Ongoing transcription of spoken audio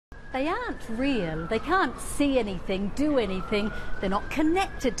They aren't real. They can't see anything, do anything. They're not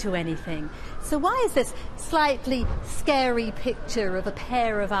connected to anything. So why is this slightly scary picture of a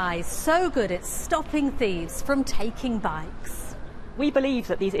pair of eyes so good at stopping thieves from taking bikes? We believe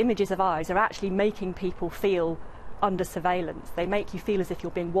that these images of eyes are actually making people feel under surveillance. They make you feel as if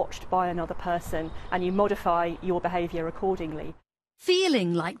you're being watched by another person, and you modify your behaviour accordingly.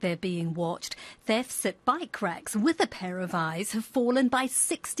 Feeling like they're being watched, thefts at bike racks with a pair of eyes have fallen by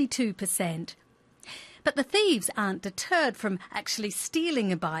 62%. But the thieves aren't deterred from actually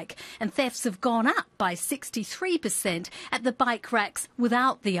stealing a bike, and thefts have gone up by 63% at the bike racks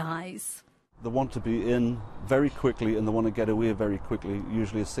without the eyes. They want to be in very quickly and they want to get away very quickly,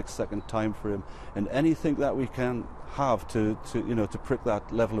 usually a 6-second time frame. And anything that we can have to prick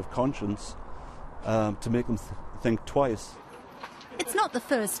that level of conscience, to make them think twice. It's not the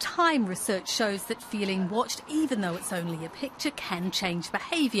first time research shows that feeling watched, even though it's only a picture, can change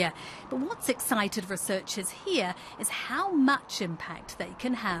behaviour. But what's excited researchers here is how much impact they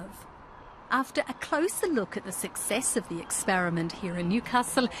can have. After a closer look at the success of the experiment here in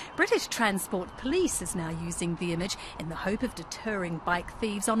Newcastle, British Transport Police is now using the image in the hope of deterring bike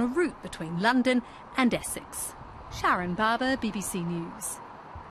thieves on a route between London and Essex. Sharon Barber, BBC News.